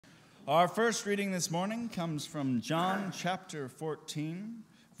Our first reading this morning comes from John chapter 14,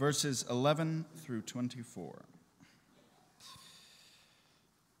 verses 11 through 24.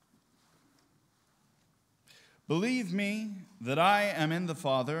 Believe me that I am in the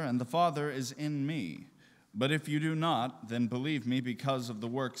Father, and the Father is in me. But if you do not, then believe me because of the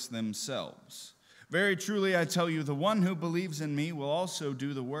works themselves. Very truly I tell you, the one who believes in me will also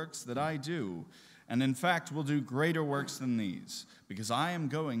do the works that I do, and in fact will do greater works than these, because I am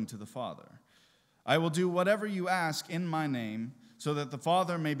going to the Father. I will do whatever you ask in my name, so that the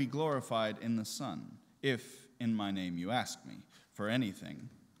Father may be glorified in the Son. If in my name you ask me for anything,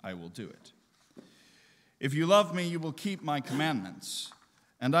 I will do it. If you love me, you will keep my commandments,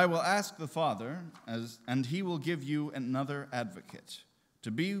 and I will ask the Father, and he will give you another advocate,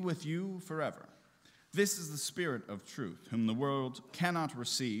 to be with you forever. This is the Spirit of truth, whom the world cannot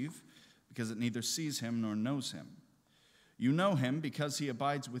receive, because it neither sees him nor knows him. You know him because he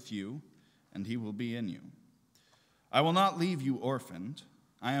abides with you, and he will be in you. I will not leave you orphaned.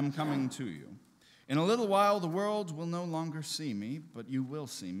 I am coming to you. In a little while the world will no longer see me, but you will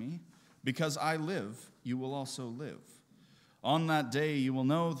see me. Because I live, you will also live. On that day you will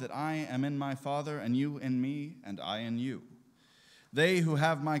know that I am in my Father, and you in me, and I in you. They who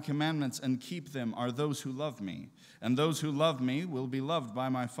have my commandments and keep them are those who love me, and those who love me will be loved by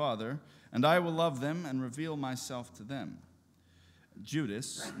my Father, and I will love them and reveal myself to them.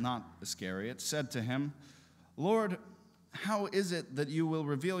 Judas, not Iscariot, said to him, Lord, how is it that you will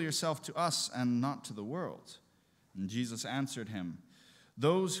reveal yourself to us and not to the world? And Jesus answered him,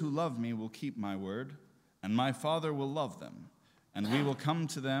 Those who love me will keep my word, and my Father will love them, and we will come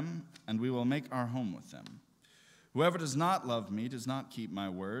to them, and we will make our home with them. Whoever does not love me does not keep my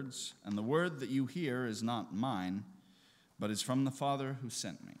words, and the word that you hear is not mine, but is from the Father who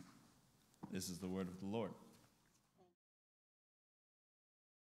sent me. This is the word of the Lord.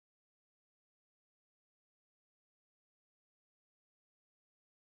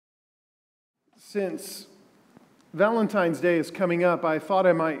 Since Valentine's Day is coming up, I thought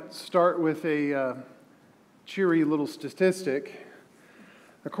I might start with a cheery little statistic.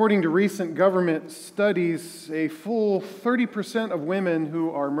 According to recent government studies, a full 30% of women who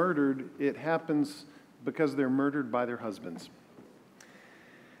are murdered, it happens because they're murdered by their husbands.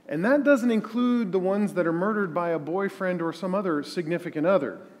 And that doesn't include the ones that are murdered by a boyfriend or some other significant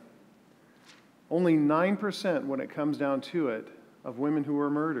other. Only 9%, when it comes down to it, of women who were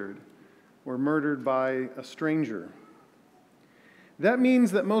murdered by a stranger. That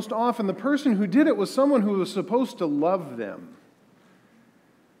means that most often the person who did it was someone who was supposed to love them.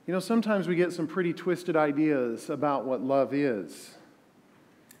 You know, sometimes we get some pretty twisted ideas about what love is.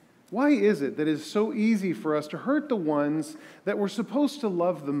 Why is it that it is so easy for us to hurt the ones that we're supposed to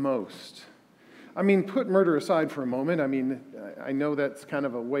love the most? I mean, put murder aside for a moment. I mean, I know that's kind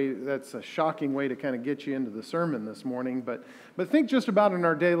of that's a shocking way to kind of get you into the sermon this morning, but think just about in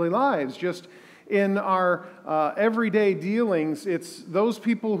our daily lives, just in our everyday dealings. It's those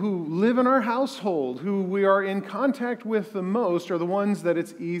people who live in our household, who we are in contact with the most, are the ones that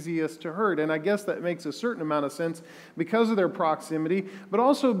it's easiest to hurt. And I guess that makes a certain amount of sense because of their proximity, but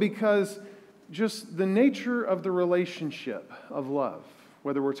also because just the nature of the relationship of love.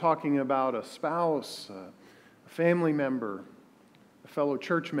 Whether we're talking about a spouse, a family member, a fellow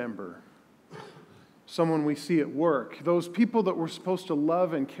church member, someone we see at work, those people that we're supposed to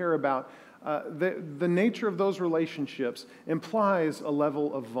love and care about, the nature of those relationships implies a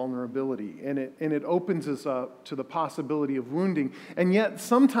level of vulnerability, and it opens us up to the possibility of wounding. And yet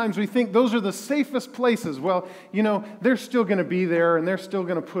sometimes we think those are the safest places. Well, you know, they're still going to be there, and they're still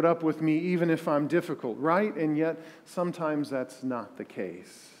going to put up with me even if I'm difficult, right? And yet sometimes that's not the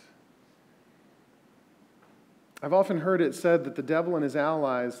case. I've often heard it said that the devil and his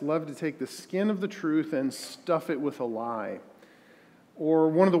allies love to take the skin of the truth and stuff it with a lie. Or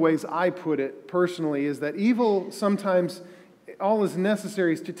one of the ways I put it personally is that evil sometimes, all is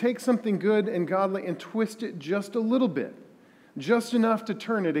necessary is to take something good and godly and twist it just a little bit, just enough to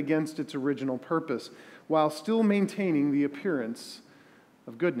turn it against its original purpose, while still maintaining the appearance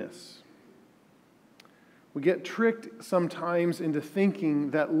of goodness. We get tricked sometimes into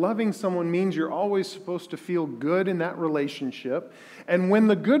thinking that loving someone means you're always supposed to feel good in that relationship. And when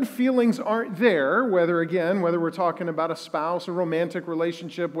the good feelings aren't there, whether we're talking about a spouse, a romantic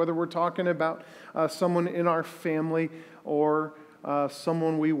relationship, whether we're talking about someone in our family or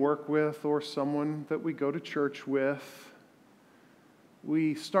someone we work with or someone that we go to church with,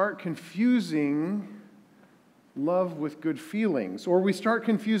 we start confusing love with good feelings, or we start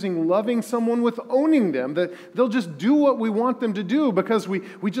confusing loving someone with owning them, that they'll just do what we want them to do because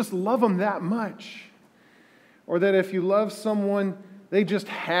we just love them that much. Or that if you love someone, They just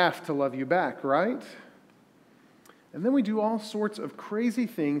have to love you back, right? And then we do all sorts of crazy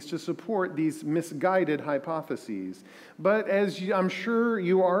things to support these misguided hypotheses. But as I'm sure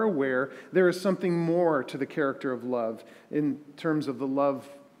you are aware, there is something more to the character of love in terms of the love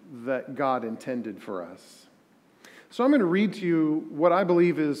that God intended for us. So I'm going to read to you what I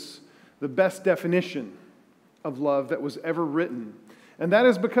believe is the best definition of love that was ever written. And that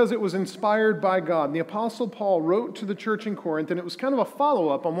is because it was inspired by God. And the Apostle Paul wrote to the church in Corinth, and it was kind of a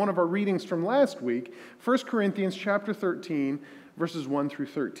follow-up on one of our readings from last week, 1 Corinthians chapter 13, verses 1 through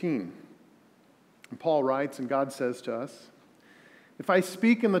 13. And Paul writes, and God says to us, "If I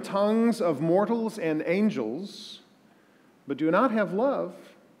speak in the tongues of mortals and angels, but do not have love,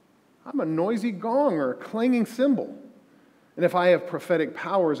 I'm a noisy gong or a clanging cymbal. And if I have prophetic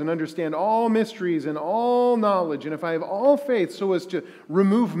powers and understand all mysteries and all knowledge, and if I have all faith so as to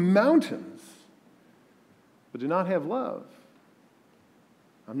remove mountains, but do not have love,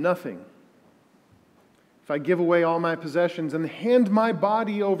 I'm nothing. If I give away all my possessions and hand my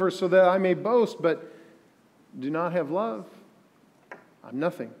body over so that I may boast, but do not have love, I'm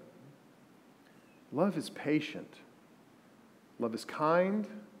nothing. Love is patient. Love is kind.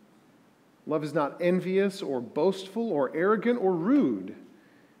 Love is not envious or boastful or arrogant or rude.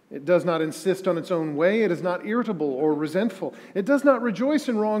 It does not insist on its own way. It is not irritable or resentful. It does not rejoice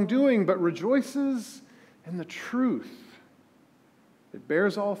in wrongdoing, but rejoices in the truth. It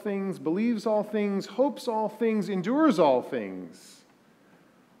bears all things, believes all things, hopes all things, endures all things.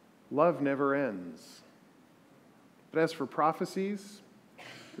 Love never ends. But as for prophecies,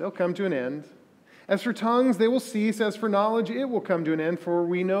 they'll come to an end. As for tongues, they will cease. As for knowledge, it will come to an end. For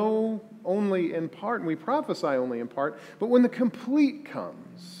we know only in part, and we prophesy only in part. But when the complete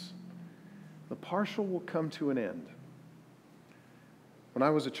comes, the partial will come to an end. When I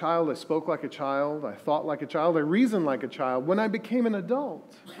was a child, I spoke like a child. I thought like a child. I reasoned like a child. When I became an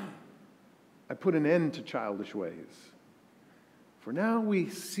adult, I put an end to childish ways. For now we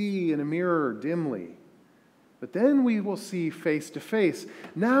see in a mirror dimly, but then we will see face to face.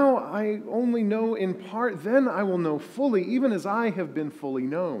 Now I only know in part, then I will know fully, even as I have been fully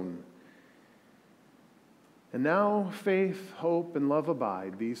known. And now faith, hope, and love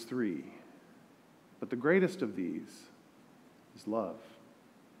abide, these three. But the greatest of these is love.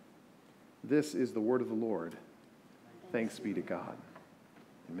 This is the word of the Lord. Thanks be to God.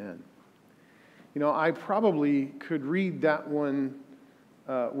 Amen. You know, I probably could read that one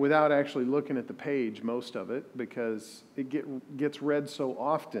without actually looking at the page, most of it, because it gets read so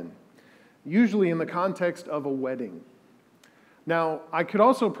often, usually in the context of a wedding. Now, I could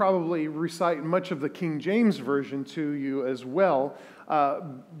also probably recite much of the King James Version to you as well,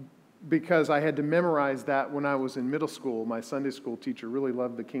 because I had to memorize that when I was in middle school. My Sunday school teacher really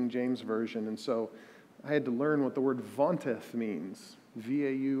loved the King James Version, and so I had to learn what the word vaunteth means.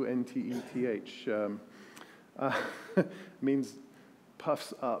 V-A-U-N-T-E-T-H. Means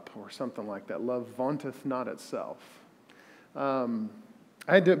puffs up or something like that. Love vaunteth not itself.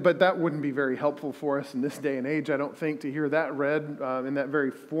 But that wouldn't be very helpful for us in this day and age, I don't think, to hear that read in that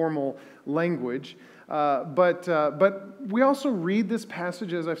very formal language. But we also read this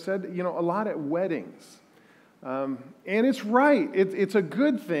passage, as I've said, a lot at weddings. And it's right. It's a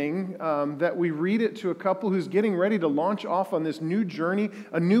good thing that we read it to a couple who's getting ready to launch off on this new journey,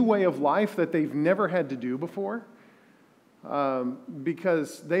 a new way of life that they've never had to do before.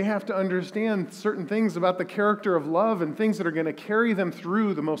 Because they have to understand certain things about the character of love and things that are going to carry them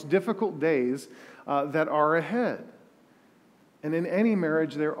through the most difficult days that are ahead. And in any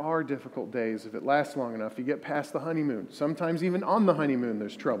marriage, there are difficult days if it lasts long enough. You get past the honeymoon. Sometimes even on the honeymoon,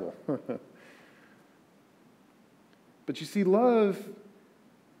 there's trouble. But you see, love,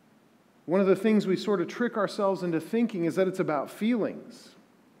 one of the things we sort of trick ourselves into thinking is that it's about feelings.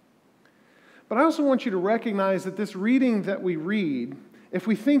 But I also want you to recognize that this reading that we read, if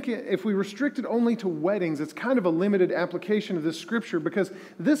we restrict it only to weddings, it's kind of a limited application of this scripture, because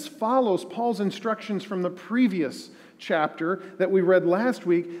this follows Paul's instructions from the previous chapter that we read last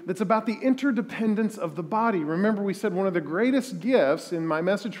week that's about the interdependence of the body. Remember, we said one of the greatest gifts in my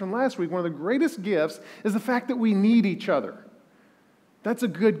message from last week, one of the greatest gifts is the fact that we need each other. That's a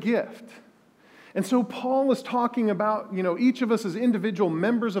good gift. And so Paul is talking about, each of us as individual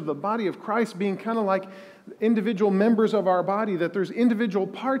members of the body of Christ being kind of like individual members of our body, that there's individual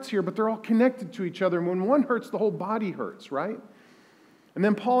parts here, but they're all connected to each other. And when one hurts, the whole body hurts, right? And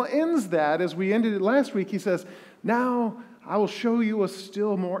then Paul ends that, as we ended it last week, he says, now I will show you a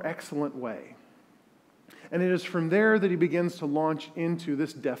still more excellent way. And it is from there that he begins to launch into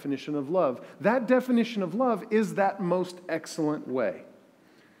this definition of love. That definition of love is that most excellent way.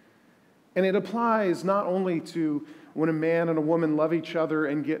 And it applies not only to when a man and a woman love each other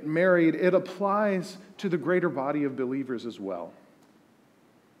and get married, it applies to the greater body of believers as well.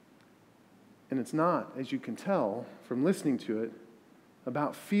 And it's not, as you can tell from listening to it,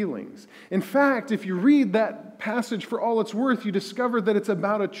 about feelings. In fact, if you read that passage for all it's worth, you discover that it's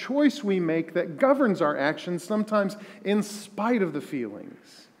about a choice we make that governs our actions, sometimes in spite of the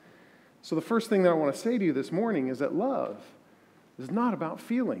feelings. So the first thing that I want to say to you this morning is that love is not about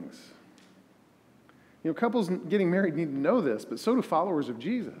feelings. Couples getting married need to know this, but so do followers of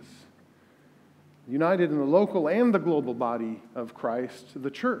Jesus, united in the local and the global body of Christ, the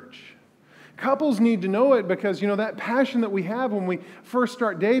church. Couples need to know it because, that passion that we have when we first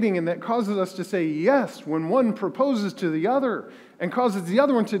start dating and that causes us to say yes when one proposes to the other and causes the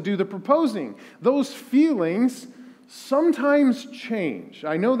other one to do the proposing. Those feelings sometimes change.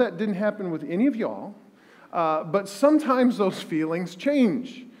 I know that didn't happen with any of y'all, but sometimes those feelings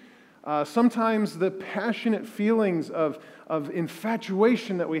change. Sometimes the passionate feelings of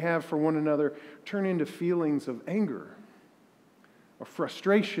infatuation that we have for one another turn into feelings of anger or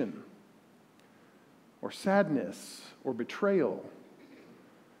frustration or sadness, or betrayal.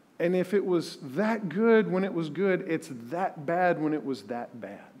 And if it was that good when it was good, it's that bad when it was that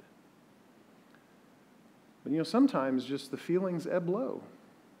bad. But sometimes just the feelings ebb low.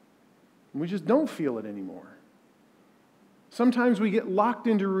 We just don't feel it anymore. Sometimes we get locked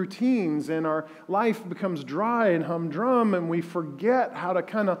into routines and our life becomes dry and humdrum and we forget how to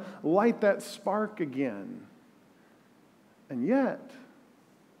kind of light that spark again. And yet,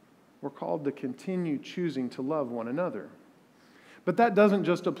 we're called to continue choosing to love one another. But that doesn't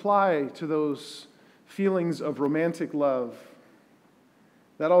just apply to those feelings of romantic love.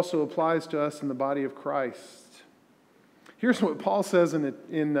 That also applies to us in the body of Christ. Here's what Paul says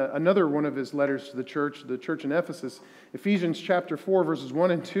in another one of his letters to the church in Ephesus, Ephesians chapter 4, verses 1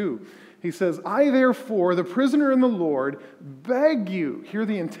 and 2. He says, I therefore, the prisoner in the Lord, beg you, hear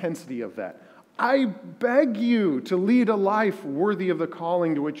the intensity of that, I beg you to lead a life worthy of the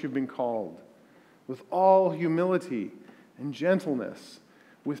calling to which you've been called, with all humility and gentleness,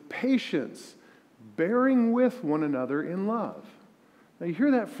 with patience, bearing with one another in love. Now you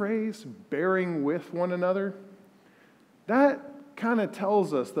hear that phrase, bearing with one another? That kind of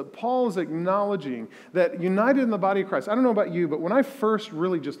tells us that Paul is acknowledging that united in the body of Christ, I don't know about you, but when I first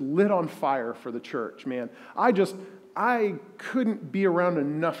really just lit on fire for the church, man, I couldn't be around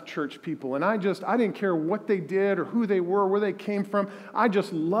enough church people, and I didn't care what they did or who they were, where they came from. I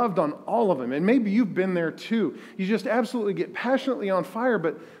just loved on all of them, and maybe you've been there too. You just absolutely get passionately on fire,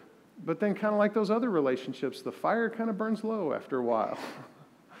 but then kind of like those other relationships, the fire kind of burns low after a while.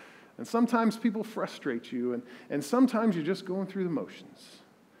 And sometimes people frustrate you, and sometimes you're just going through the motions.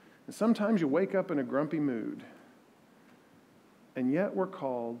 And sometimes you wake up in a grumpy mood. And yet we're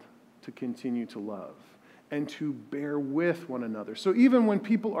called to continue to love and to bear with one another. So even when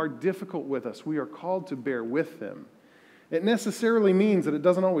people are difficult with us, we are called to bear with them. It necessarily means that it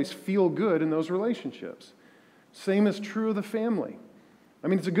doesn't always feel good in those relationships. Same is true of the family. I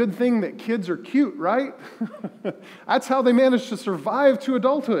mean, it's a good thing that kids are cute, right? That's how they manage to survive to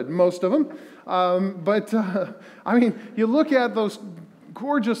adulthood, most of them. I mean, you look at those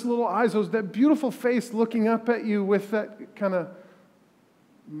gorgeous little eyes, that beautiful face looking up at you with that kind of,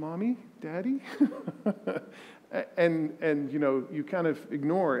 mommy, daddy? and you kind of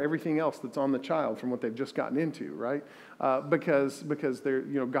ignore everything else that's on the child from what they've just gotten into, right? Because they're,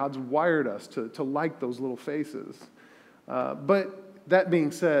 God's wired us to like those little faces. But that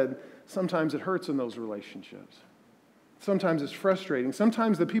being said, sometimes it hurts in those relationships. Sometimes it's frustrating.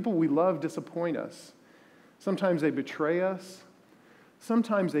 Sometimes the people we love disappoint us. Sometimes they betray us.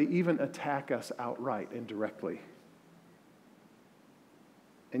 Sometimes they even attack us outright and directly.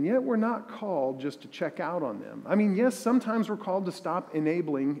 And yet we're not called just to check out on them. I mean, yes, sometimes we're called to stop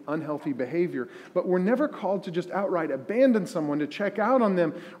enabling unhealthy behavior, but we're never called to just outright abandon someone, to check out on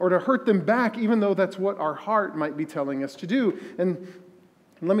them, or to hurt them back, even though that's what our heart might be telling us to do. And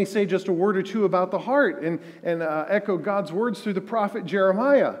let me say just a word or two about the heart and echo God's words through the prophet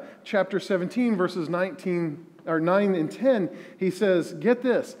Jeremiah, chapter 17, verses 9 and 10. He says, get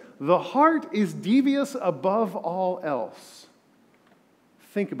this, the heart is devious above all else.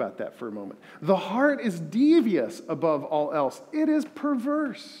 Think about that for a moment. The heart is devious above all else. It is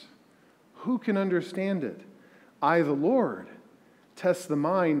perverse. Who can understand it? I, the Lord, test the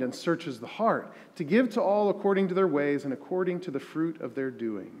mind and searches the heart, to give to all according to their ways and according to the fruit of their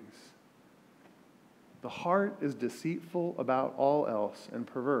doings. The heart is deceitful about all else and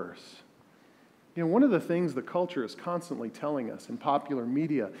perverse. One of the things the culture is constantly telling us in popular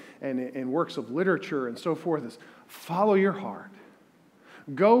media and in works of literature and so forth is, follow your heart.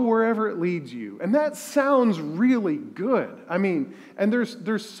 Go wherever it leads you. And that sounds really good. I mean, and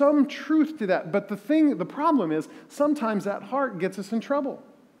there's some truth to that. But the problem is, sometimes that heart gets us in trouble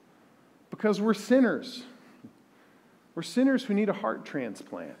because we're sinners. We're sinners who need a heart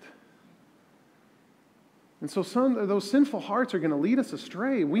transplant. And so some of those sinful hearts are going to lead us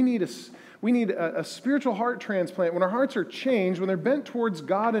astray. We need a spiritual heart transplant. When our hearts are changed, when they're bent towards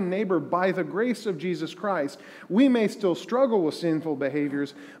God and neighbor by the grace of Jesus Christ, we may still struggle with sinful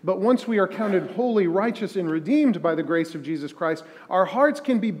behaviors, but once we are counted holy, righteous, and redeemed by the grace of Jesus Christ, our hearts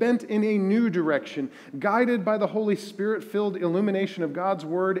can be bent in a new direction, guided by the Holy Spirit-filled illumination of God's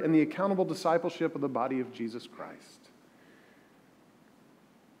Word and the accountable discipleship of the body of Jesus Christ.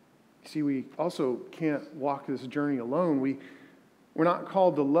 See, we also can't walk this journey alone. We're not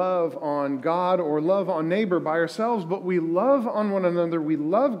called to love on God or love on neighbor by ourselves, but we love on one another. We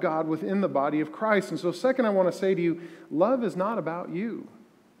love God within the body of Christ. And so second, I want to say to you, love is not about you.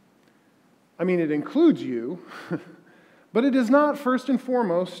 I mean, it includes you, but it is not first and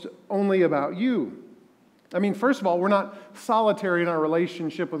foremost only about you. I mean, first of all, we're not solitary in our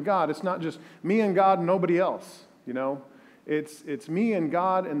relationship with God. It's not just me and God and nobody else, you know. It's me and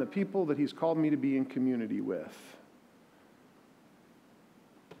God and the people that He's called me to be in community with.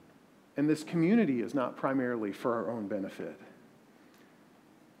 And this community is not primarily for our own benefit.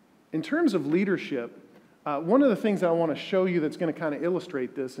 In terms of leadership, one of the things that I want to show you that's going to kind of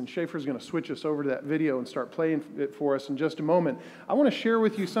illustrate this, and Schaefer's going to switch us over to that video and start playing it for us in just a moment. I want to share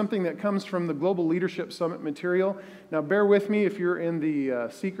with you something that comes from the Global Leadership Summit material. Now, bear with me if you're in the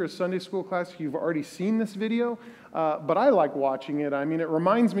Seekers Sunday School class, you've already seen this video, but I like watching it. I mean, it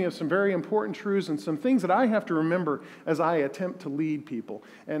reminds me of some very important truths and some things that I have to remember as I attempt to lead people.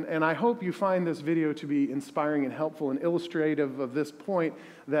 And I hope you find this video to be inspiring and helpful and illustrative of this point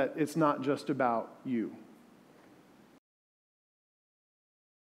that it's not just about you.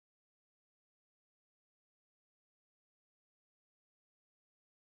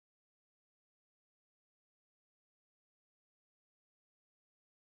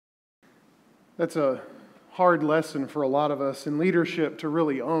 That's a hard lesson for a lot of us in leadership to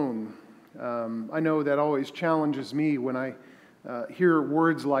really own. I know that always challenges me when I hear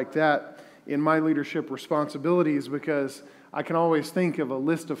words like that in my leadership responsibilities, because I can always think of a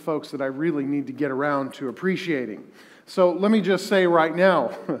list of folks that I really need to get around to appreciating. So let me just say right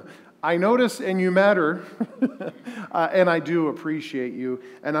now, I notice and you matter, and I do appreciate you,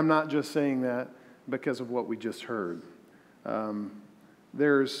 and I'm not just saying that because of what we just heard.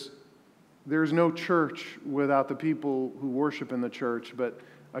 There's no church without the people who worship in the church, but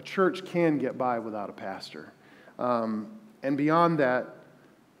a church can get by without a pastor. And beyond that,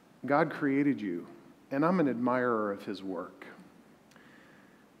 God created you, and I'm an admirer of His work.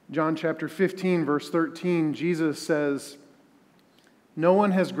 John chapter 15, verse 13, Jesus says, "No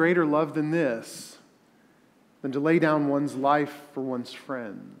one has greater love than this, than to lay down one's life for one's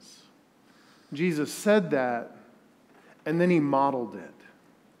friends." Jesus said that, and then He modeled it.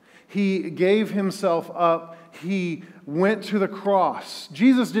 He gave Himself up. He went to the cross.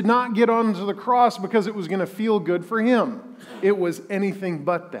 Jesus did not get onto the cross because it was going to feel good for Him. It was anything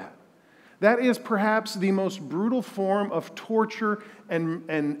but that. That is perhaps the most brutal form of torture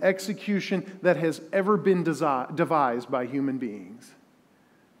and execution that has ever been devised by human beings.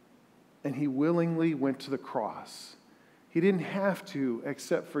 And He willingly went to the cross. He didn't have to,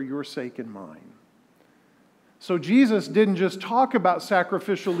 except for your sake and mine. So Jesus didn't just talk about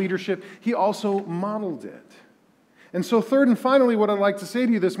sacrificial leadership, He also modeled it. And so third and finally, what I'd like to say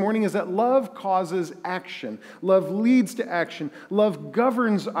to you this morning is that love causes action. Love leads to action. Love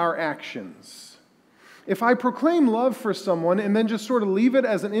governs our actions. If I proclaim love for someone and then just sort of leave it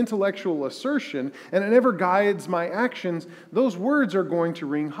as an intellectual assertion and it never guides my actions, those words are going to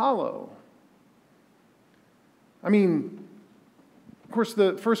ring hollow. I mean, of course,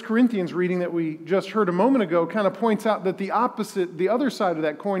 the 1 Corinthians reading that we just heard a moment ago kind of points out that the opposite, the other side of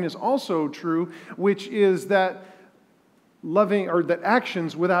that coin is also true, which is that loving, or that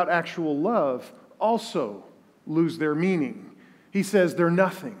actions without actual love also lose their meaning. He says they're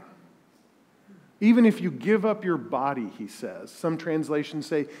nothing. Even if you give up your body, he says. Some translations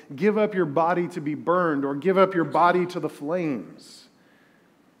say, give up your body to be burned, or give up your body to the flames.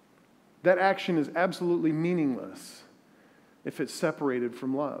 That action is absolutely meaningless if it's separated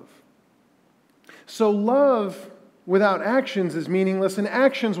from love. So love without actions is meaningless, and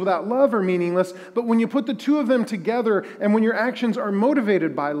actions without love are meaningless. But when you put the two of them together, and when your actions are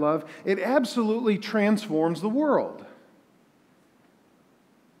motivated by love, it absolutely transforms the world.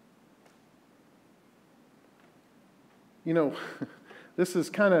 You know, This is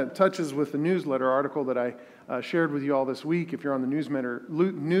kind of touches with the newsletter article that I shared with you all this week. If you're on the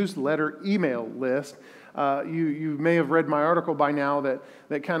newsletter email list, you may have read my article by now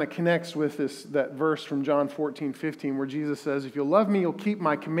that kind of connects with that verse from John 14:15, where Jesus says, if you'll love me, you'll keep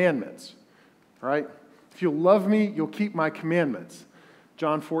my commandments. Right? If you'll love me, you'll keep my commandments.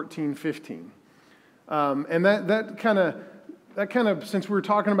 John 14:15. And that kind of, since we were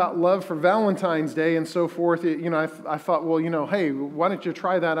talking about love for Valentine's Day and so forth, I thought, well, hey, why don't you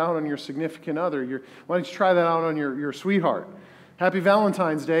try that out on your significant other? Why don't you try that out on your sweetheart? Happy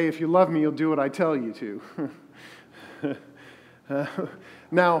Valentine's Day. If you love me, you'll do what I tell you to.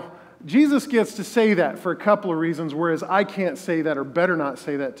 Now, Jesus gets to say that for a couple of reasons, whereas I can't say that or better not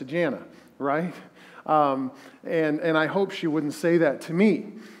say that to Jana, right? And I hope she wouldn't say that to me.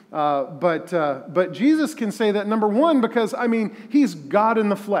 But Jesus can say that, number one, because, He's God in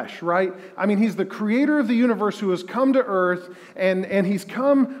the flesh, right? He's the creator of the universe who has come to earth, and He's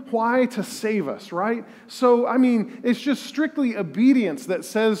come, why? To save us, right? So, it's just strictly obedience that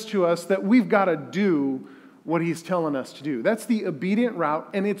says to us that we've got to do what He's telling us to do. That's the obedient route,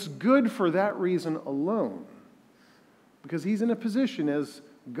 and it's good for that reason alone, because He's in a position as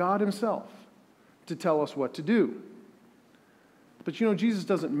God Himself to tell us what to do. But Jesus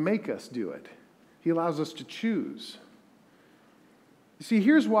doesn't make us do it. He allows us to choose. You see,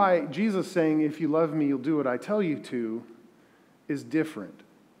 here's why Jesus saying, if you love me, you'll do what I tell you to, is different,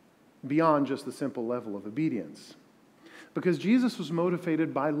 beyond just the simple level of obedience. Because Jesus was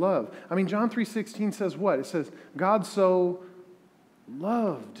motivated by love. John 3:16 says what? It says, God so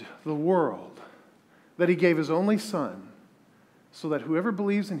loved the world that He gave His only Son, so that whoever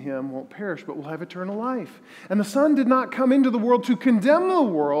believes in Him won't perish, but will have eternal life. And the Son did not come into the world to condemn the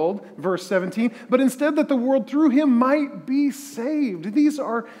world, verse 17, but instead that the world through Him might be saved. These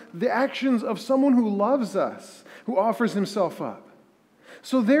are the actions of someone who loves us, who offers Himself up.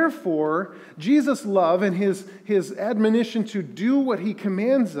 So therefore, Jesus' love and his admonition to do what He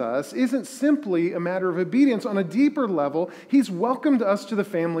commands us isn't simply a matter of obedience. On a deeper level, He's welcomed us to the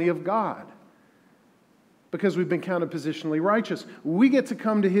family of God. Because we've been counted positionally righteous. We get to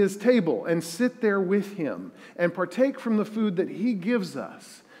come to His table and sit there with Him and partake from the food that He gives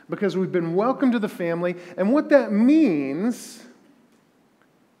us because we've been welcomed to the family. And what that means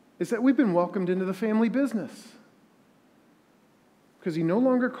is that we've been welcomed into the family business. Because He no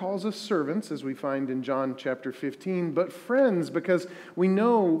longer calls us servants, as we find in John chapter 15, but friends, because we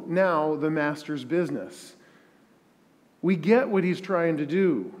know now the Master's business. We get what He's trying to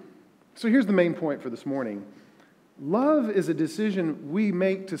do. So here's the main point for this morning. Love is a decision we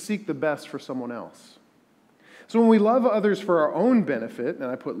make to seek the best for someone else. So when we love others for our own benefit, and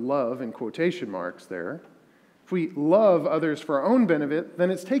I put love in quotation marks there, if we love others for our own benefit,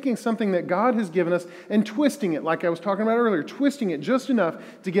 then it's taking something that God has given us and twisting it, like I was talking about earlier, twisting it just enough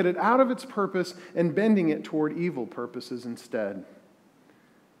to get it out of its purpose and bending it toward evil purposes instead.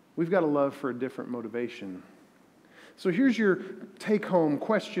 We've got a love for a different motivation. So here's your take-home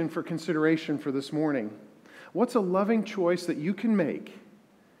question for consideration for this morning. What's a loving choice that you can make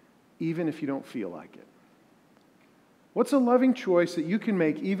even if you don't feel like it? What's a loving choice that you can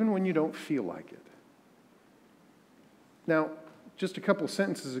make even when you don't feel like it? Now, just a couple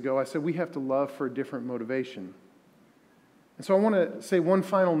sentences ago, I said we have to love for a different motivation. And so I want to say one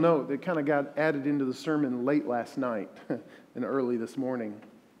final note that kind of got added into the sermon late last night and early this morning.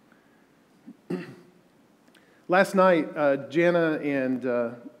 Last night, Jana and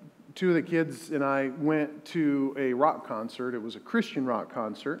two of the kids and I went to a rock concert. It was a Christian rock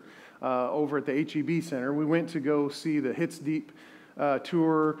concert over at the H-E-B Center. We went to go see the Hits Deep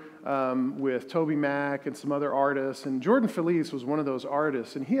tour with Toby Mac and some other artists. And Jordan Feliz was one of those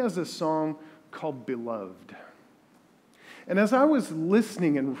artists. And he has this song called Beloved. And as I was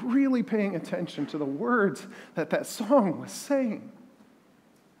listening and really paying attention to the words that song was saying,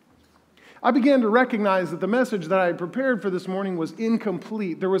 I began to recognize that the message that I had prepared for this morning was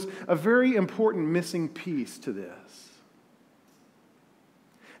incomplete. There was a very important missing piece to this.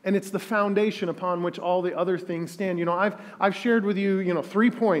 And it's the foundation upon which all the other things stand. I've shared with you,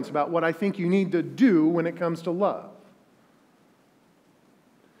 3 points about what I think you need to do when it comes to love.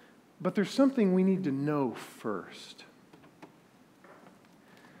 But there's something we need to know first.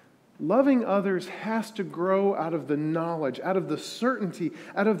 Loving others has to grow out of the knowledge, out of the certainty,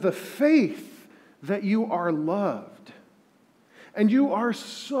 out of the faith that you are loved. And you are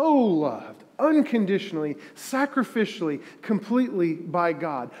so loved, unconditionally, sacrificially, completely by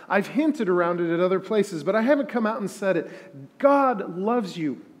God. I've hinted around it at other places, but I haven't come out and said it. God loves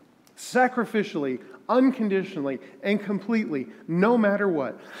you sacrificially, unconditionally, and completely, no matter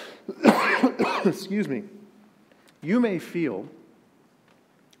what. Excuse me. You may feel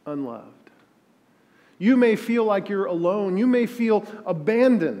unloved. You may feel like you're alone. You may feel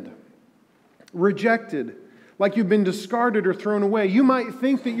abandoned, rejected, like you've been discarded or thrown away. You might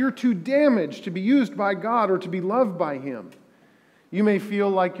think that you're too damaged to be used by God or to be loved by Him. You may feel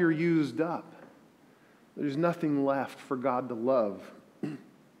like you're used up. There's nothing left for God to love.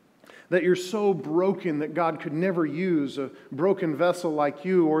 That you're so broken that God could never use a broken vessel like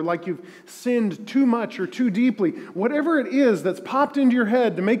you, or like you've sinned too much or too deeply. Whatever it is that's popped into your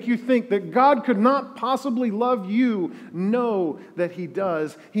head to make you think that God could not possibly love you, know that He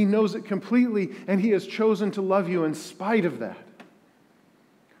does. He knows it completely, and He has chosen to love you in spite of that.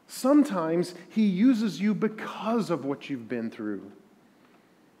 Sometimes He uses you because of what you've been through.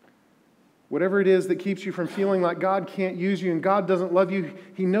 Whatever it is that keeps you from feeling like God can't use you and God doesn't love you,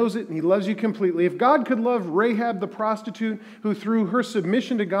 He knows it and He loves you completely. If God could love Rahab the prostitute, who through her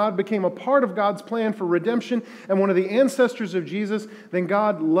submission to God became a part of God's plan for redemption and one of the ancestors of Jesus, then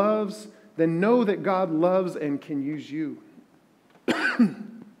know that God loves and can use you.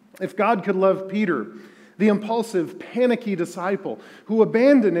 If God could love Peter, the impulsive, panicky disciple who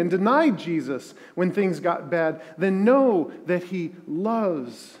abandoned and denied Jesus when things got bad, then know that He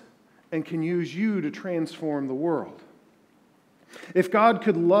loves and can use you to transform the world. If God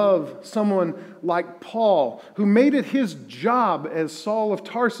could love someone like Paul, who made it his job as Saul of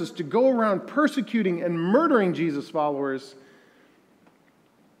Tarsus to go around persecuting and murdering Jesus' followers,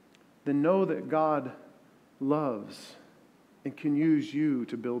 then know that God loves and can use you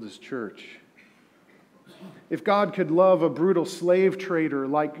to build His church. If God could love a brutal slave trader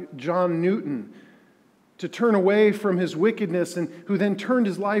like John Newton, to turn away from his wickedness, and who then turned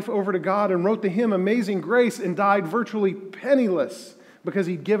his life over to God and wrote the hymn Amazing Grace and died virtually penniless because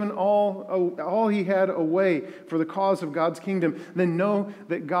he'd given all he had away for the cause of God's kingdom, then know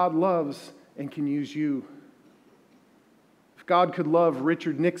that God loves and can use you. If God could love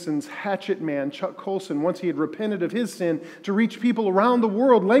Richard Nixon's hatchet man, Chuck Colson, once he had repented of his sin, to reach people around the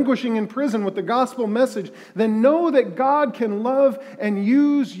world languishing in prison with the gospel message, then know that God can love and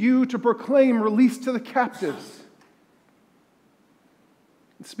use you to proclaim release to the captives.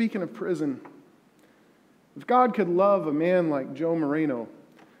 And speaking of prison, if God could love a man like Joe Moreno,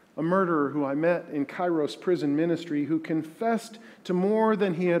 a murderer who I met in Kairos prison ministry, who confessed to more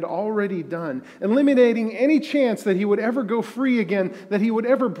than he had already done, eliminating any chance that he would ever go free again, that he would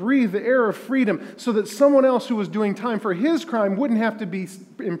ever breathe the air of freedom, so that someone else who was doing time for his crime wouldn't have to be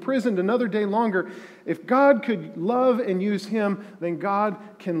imprisoned another day longer. If God could love and use him, then God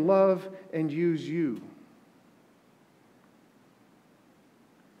can love and use you.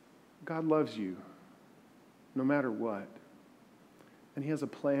 God loves you no matter what. And He has a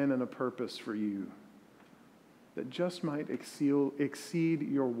plan and a purpose for you that just might exceed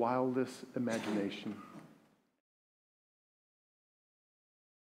your wildest imagination.